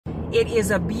It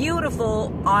is a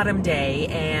beautiful autumn day,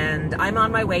 and I'm on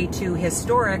my way to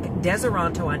historic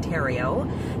Deseronto, Ontario,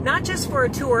 not just for a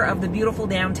tour of the beautiful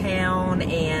downtown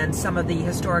and some of the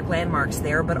historic landmarks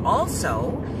there, but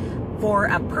also for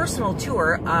a personal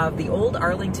tour of the old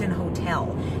Arlington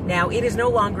Hotel. Now, it is no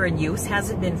longer in use,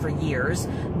 hasn't been for years,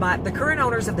 but the current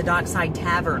owners of the Dockside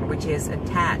Tavern, which is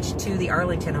attached to the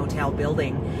Arlington Hotel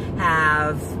building,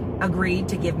 have agreed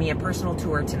to give me a personal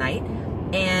tour tonight.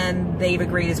 And they've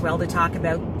agreed as well to talk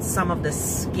about some of the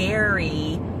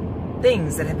scary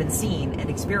things that have been seen and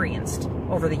experienced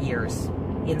over the years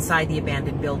inside the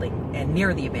abandoned building and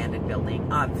near the abandoned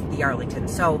building of the Arlington.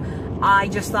 So I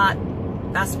just thought,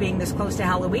 us being this close to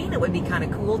Halloween, it would be kind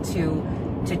of cool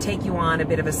to take you on a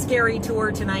bit of a scary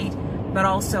tour tonight, but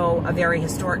also a very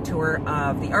historic tour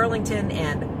of the Arlington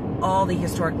and all the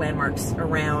historic landmarks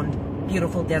around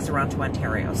beautiful Deseronto,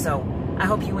 Ontario. So I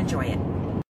hope you enjoy it.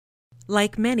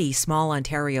 Like many small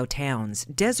Ontario towns,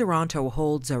 Deseronto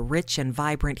holds a rich and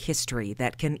vibrant history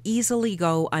that can easily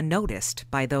go unnoticed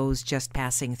by those just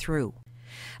passing through.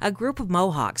 A group of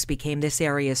Mohawks became this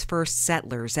area's first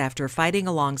settlers after fighting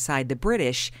alongside the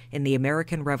British in the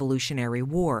American Revolutionary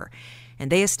War,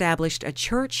 and they established a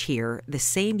church here the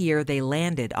same year they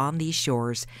landed on these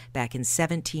shores back in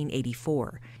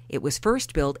 1784. It was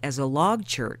first built as a log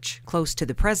church close to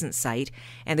the present site,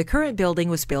 and the current building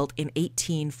was built in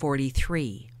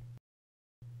 1843.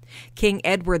 King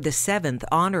Edward VII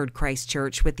honored Christ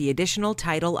Church with the additional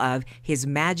title of His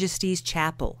Majesty's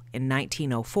Chapel in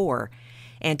 1904,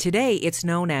 and today it's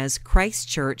known as Christ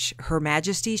Church, Her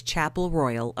Majesty's Chapel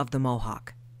Royal of the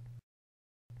Mohawk.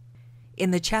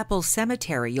 In the chapel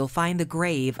cemetery, you'll find the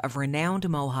grave of renowned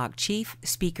Mohawk chief,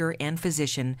 speaker, and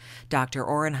physician, Dr.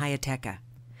 Oren Hayateka.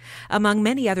 Among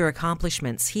many other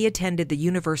accomplishments, he attended the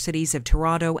universities of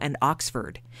Toronto and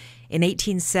Oxford. In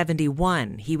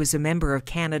 1871, he was a member of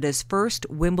Canada's first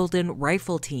Wimbledon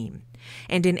rifle team,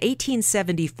 and in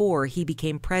 1874, he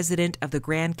became president of the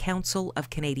Grand Council of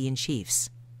Canadian Chiefs.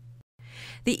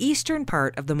 The eastern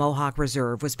part of the Mohawk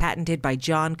Reserve was patented by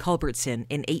John Culbertson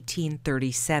in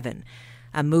 1837,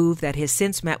 a move that has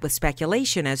since met with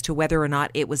speculation as to whether or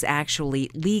not it was actually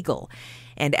legal.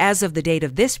 And as of the date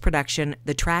of this production,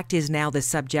 the tract is now the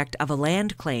subject of a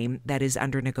land claim that is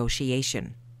under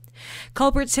negotiation.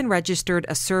 Culbertson registered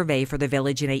a survey for the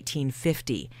village in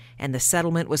 1850, and the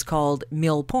settlement was called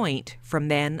Mill Point from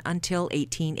then until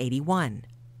 1881.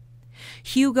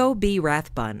 Hugo B.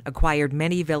 Rathbun acquired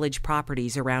many village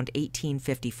properties around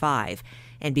 1855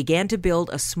 and began to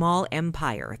build a small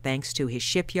empire thanks to his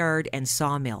shipyard and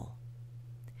sawmill.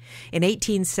 In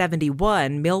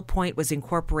 1871, Mill Point was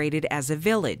incorporated as a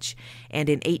village, and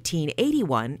in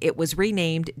 1881 it was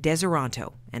renamed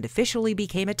Deseronto and officially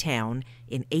became a town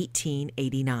in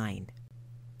 1889.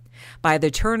 By the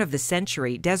turn of the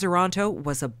century, Deseronto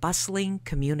was a bustling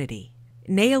community.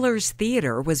 Naylor's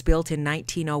Theatre was built in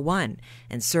 1901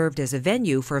 and served as a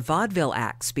venue for vaudeville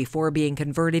acts before being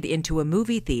converted into a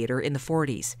movie theater in the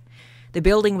 40s. The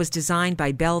building was designed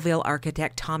by Belleville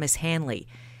architect Thomas Hanley,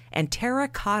 and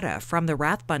terracotta from the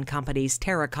Rathbun Company's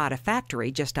terracotta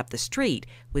factory just up the street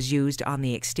was used on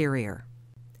the exterior.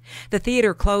 The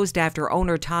theater closed after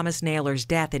owner Thomas Naylor's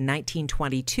death in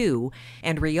 1922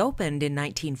 and reopened in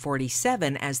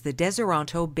 1947 as the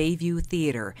Deseronto Bayview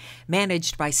Theater,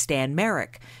 managed by Stan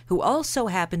Merrick, who also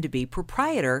happened to be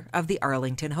proprietor of the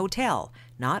Arlington Hotel,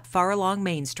 not far along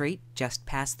Main Street, just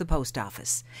past the post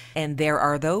office. And there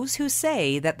are those who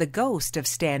say that the ghost of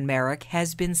Stan Merrick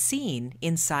has been seen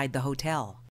inside the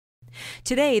hotel.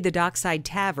 Today, the Dockside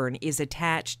Tavern is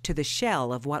attached to the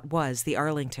shell of what was the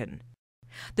Arlington.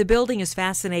 The building is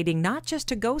fascinating not just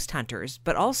to ghost hunters,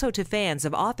 but also to fans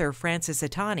of author Frances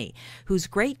Atani, whose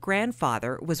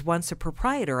great-grandfather was once a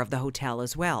proprietor of the hotel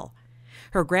as well.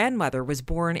 Her grandmother was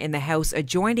born in the house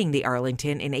adjoining the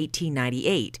Arlington in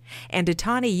 1898, and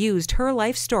Atani used her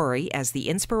life story as the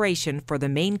inspiration for the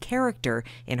main character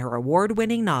in her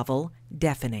award-winning novel,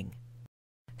 Deafening.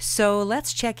 So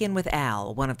let's check in with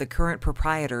Al, one of the current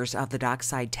proprietors of the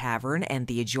Dockside Tavern and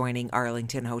the adjoining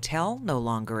Arlington Hotel, no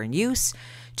longer in use,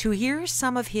 to hear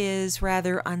some of his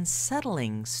rather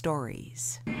unsettling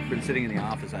stories. I've been sitting in the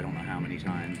office I don't know how many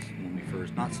times when we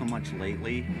first, not so much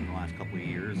lately in the last couple of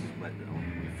years, but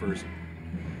when we first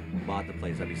bought the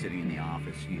place, I'd be sitting in the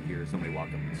office, you'd hear somebody walk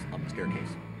up the staircase,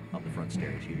 up the front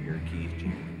stairs, you'd hear keys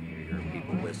jingling, you'd hear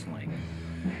people whistling.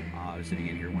 I was sitting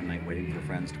in here one night waiting for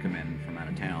friends to come in from out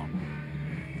of town.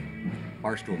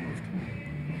 Bar stool moved.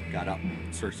 Got up,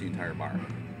 searched the entire bar.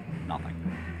 Nothing.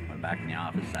 Went back in the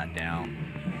office, sat down.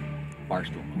 Bar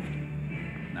stool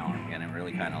moved. Now I'm getting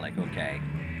really kind of like, okay.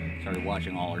 Started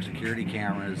watching all our security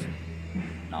cameras.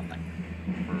 Nothing.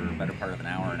 For a better part of an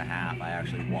hour and a half. I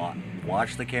actually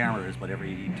watch the cameras, but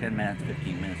every 10 minutes,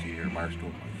 15 minutes, you hear a bar stool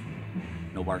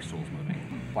move. No bar stools moving.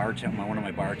 One of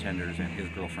my bartenders and his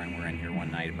girlfriend were in here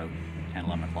one night about 10,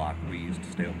 11 o'clock. We used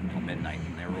to stay open until midnight,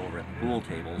 and they were over at the pool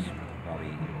tables,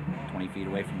 probably 20 feet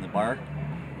away from the bar,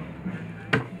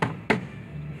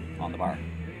 on the bar.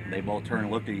 They both turned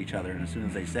and looked at each other, and as soon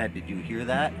as they said, "Did you hear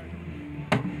that?"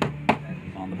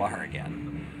 on the bar again.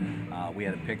 We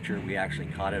had a picture, we actually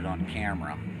caught it on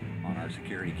camera, on our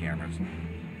security cameras,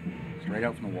 straight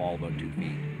out from the wall about 2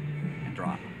 feet, and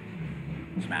drop,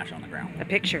 smash on the ground. A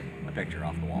picture? A picture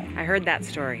off the wall. I heard that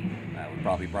story. That was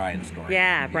probably Brian's story.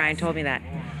 Yeah, Brian told me that.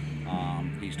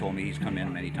 He's told me he's come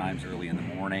in many times early in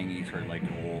the morning. He's heard like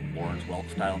old Lawrence Welk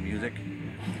style music.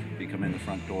 He'd come in the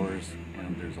front doors,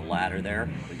 and there's a ladder there,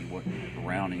 but he went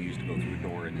around and used to go through a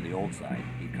door into the old side.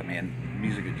 He'd come in,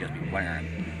 music would just be blaring.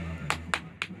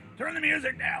 Turn the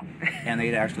music down! And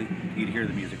you'd hear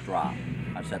the music drop.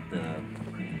 I've set the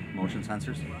motion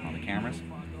sensors on the cameras,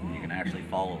 and you can actually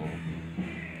follow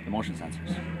the motion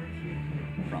sensors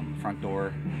from the front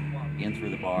door, in through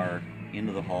the bar,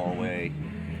 into the hallway,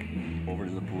 over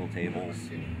to the pool tables,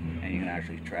 and you can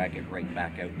actually track it right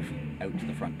back out to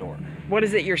the front door. What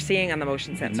is it you're seeing on the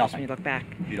motion sensors Nothing. when you look back?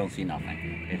 You don't see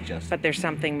nothing. It's just... But there's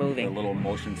something moving. The little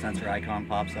motion sensor icon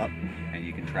pops up, and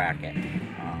you can track it.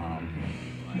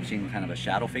 I've seen kind of a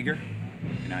shadow figure.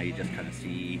 You just kind of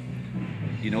see...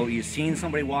 you've seen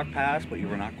somebody walk past, but you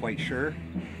were not quite sure,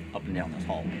 up and down this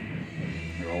hall.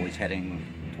 They're always heading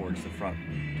towards the front,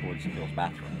 towards the girls'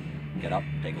 bathroom. Get up,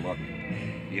 take a look.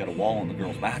 You got a wall in the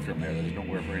girls' bathroom there. There's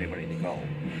nowhere for anybody to go.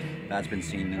 That's been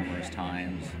seen numerous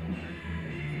times.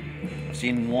 I've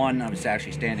seen one. I was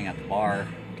actually standing at the bar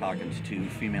talking to two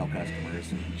female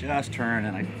customers. Just turned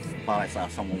and I thought I saw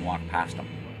someone walk past them.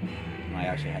 And I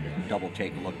actually had to double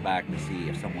take a look back to see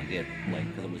if someone did,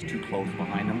 because it was too close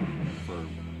behind them for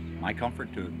my comfort,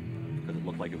 because it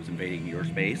looked like it was invading your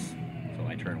space. So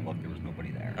I turned and looked. There was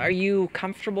nobody there. Are you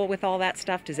comfortable with all that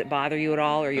stuff? Does it bother you at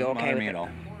all? Or are you Doesn't okay bother with me it? at all.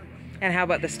 And how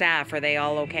about the staff? Are they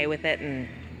all okay with it and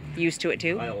used to it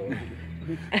too?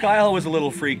 Kyle was a little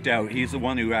freaked out. He's the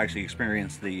one who actually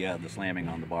experienced the slamming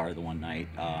on the bar the one night.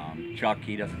 Chuck,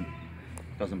 he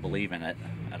doesn't believe in it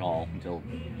at all until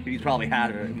he's probably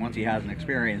had it. Once he has an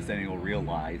experience, then he'll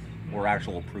realize, or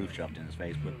actual proof shoved in his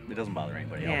face. But it doesn't bother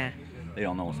anybody else. They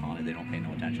don't know it's haunted. They don't pay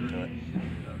no attention to it.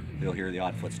 They'll hear the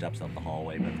odd footsteps up the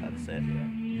hallway, but that's it.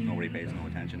 Nobody pays no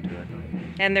attention to it.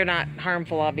 And they're not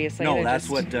harmful, obviously. No, that's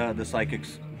what the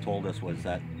psychics told us, was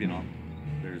that,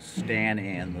 there's Stan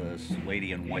and this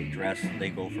lady in white dress. They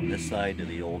go from this side to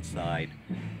the old side,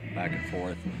 back and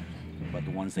forth. But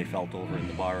the ones they felt over in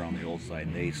the bar on the old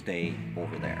side, they stay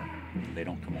over there. They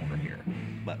don't come over here.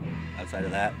 But outside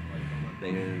of that,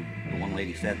 the one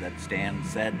lady said that Stan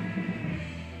said,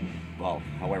 well,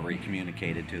 however he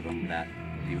communicated to them, that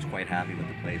he was quite happy with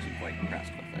the place and quite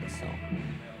impressed with it. So.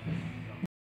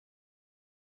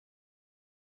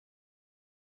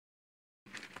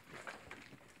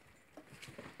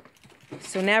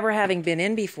 So never having been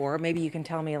in before, maybe you can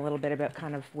tell me a little bit about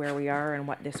kind of where we are and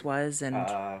what this was. And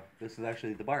this is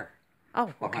actually the bar.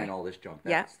 Oh, okay. Behind all this junk.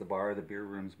 That's the bar. The beer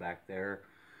room's back there.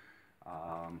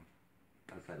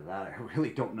 Outside of that, I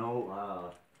really don't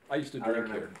know. I used to drink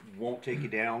here. Won't take you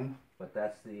down, but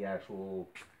that's the actual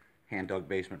hand-dug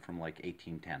basement from like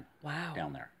 1810. Wow.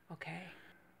 Down there. Okay.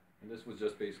 And this was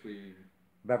just basically...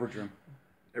 beverage room.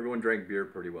 Everyone drank beer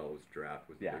pretty well. It was draft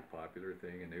was the Yeah. big popular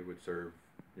thing, and they would serve,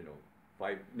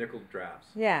 5 nickel drafts.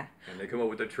 Yeah. And they come up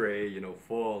with a tray,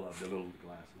 full of the little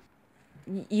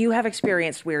glasses. You have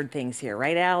experienced weird things here,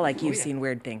 right, Al? Like you've yeah. seen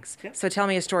weird things. Yeah. So tell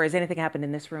me a story. Has anything happened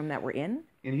in this room that we're in?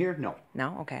 In here? No.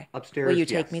 No? Okay. Upstairs, Will you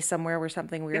take yes. me somewhere where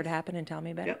something weird Yep. happened and tell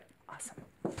me about Yep. it? Awesome.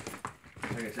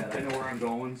 Like I said, I know where I'm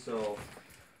going, so...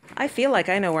 I feel like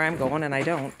I know where I'm going and I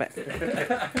don't, but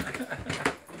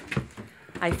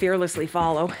I fearlessly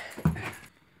follow.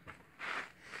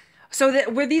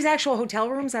 So were these actual hotel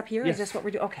rooms up here? Yes. Is this what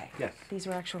we're doing? Okay. Yes. These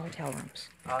are actual hotel rooms.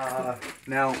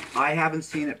 Now, I haven't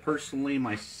seen it personally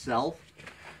myself.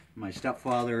 My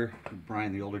stepfather,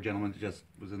 Brian, the older gentleman, just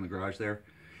was in the garage there.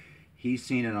 He's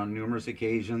seen it on numerous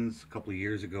occasions. A couple of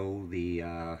years ago, the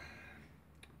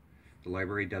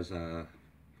library does a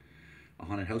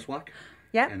haunted house walk.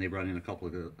 Yeah. And they brought in a couple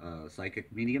of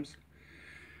psychic mediums.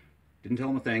 Didn't tell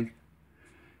them a thing.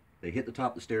 They hit the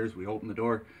top of the stairs. We opened the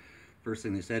door. First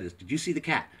thing they said is, "Did you see the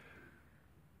cat?"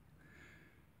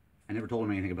 I never told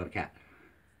them anything about a cat.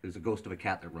 There's a ghost of a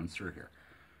cat that runs through here.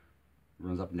 It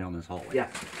runs up and down this hallway. Yeah.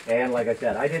 And like I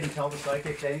said, I didn't tell the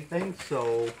psychics anything,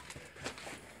 so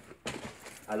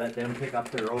I let them pick up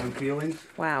their own feelings.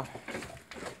 Wow.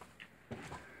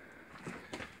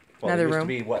 Well, Another it used room.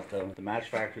 to be what the match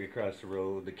factory across the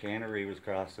road, the cannery was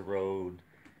across the road,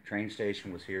 train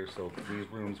station was here, so these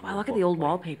rooms. Wow, were look at the old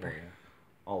booked, like, wallpaper.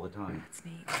 all the time. That's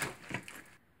neat.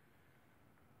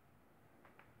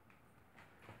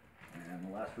 And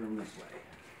the last room this way.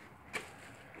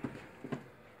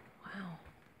 Wow.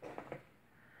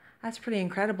 That's pretty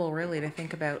incredible, really, to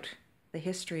think about the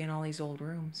history in all these old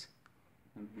rooms.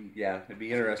 Yeah, it'd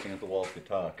be interesting if the walls could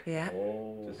talk. Yeah.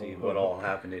 To see what all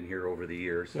happened in here over the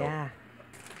years. So. Yeah.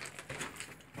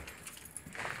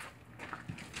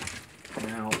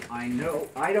 Now, I know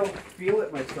I don't feel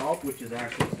it myself, which is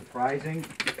actually surprising,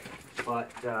 but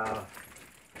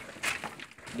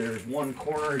there's one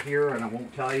corner here, and I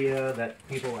won't tell you, that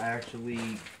people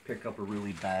actually pick up a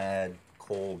really bad,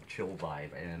 cold, chill vibe,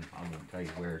 and I won't tell you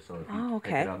where, so if you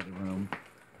pick it out of the room.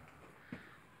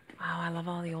 Wow, I love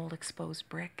all the old exposed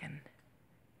brick and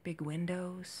big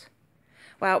windows.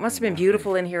 Wow, it must have been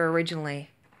beautiful in here originally.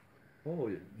 Oh,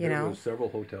 You there know? was several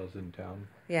hotels in town.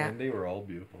 Yeah. And they were all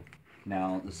beautiful.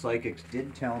 Now, the psychics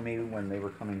did tell me when they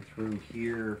were coming through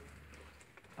here,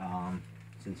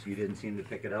 since you didn't seem to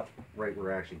pick it up, right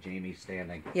where actually Jamie's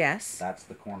standing. Yes. That's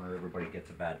the corner everybody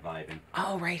gets a bad vibe in.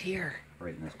 Oh, right here.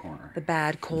 Right in this corner. The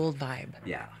bad, cold vibe.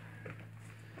 Yeah.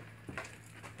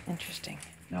 Interesting.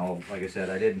 Now, like I said,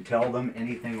 I didn't tell them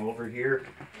anything over here,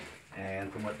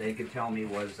 and from what they could tell me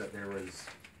was that there was,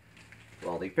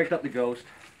 well, they picked up the ghost,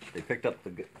 they picked up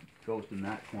the ghost in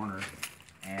that corner,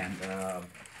 and the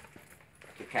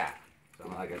cat. So,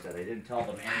 like I said, I didn't tell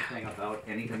them anything about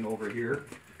anything over here,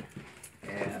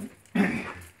 and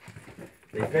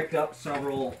they picked up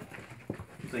several,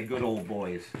 say, good old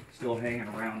boys still hanging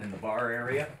around in the bar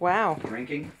area, Wow.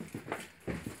 drinking.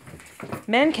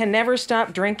 Men can never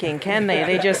stop drinking, can they?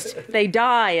 They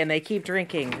die and they keep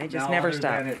drinking. They just Now, never other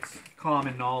stop. than it's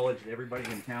common knowledge, everybody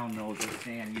in town knows that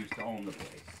Stan used to own the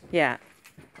place. Yeah.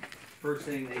 First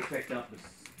thing they picked up,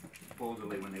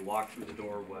 supposedly when they walked through the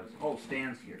door, was, oh,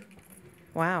 Stan's here.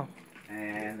 Wow.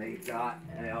 And they got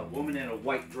a woman in a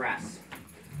white dress.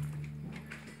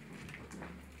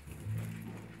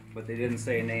 But they didn't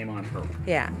say a name on her.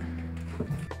 Yeah.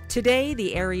 Today,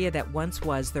 the area that once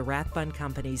was the Rathbun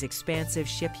Company's expansive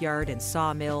shipyard and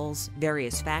sawmills,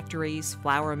 various factories,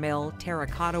 flour mill,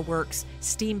 terracotta works,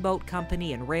 steamboat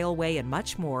company and railway, and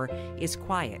much more, is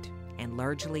quiet and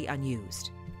largely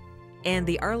unused. And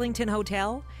the Arlington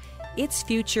Hotel? Its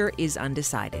future is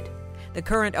undecided. The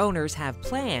current owners have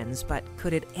plans, but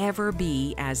could it ever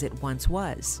be as it once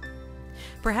was?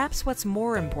 Perhaps what's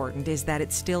more important is that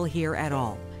it's still here at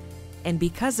all. And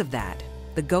because of that,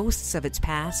 the ghosts of its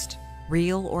past,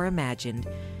 real or imagined,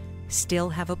 still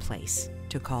have a place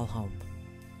to call home.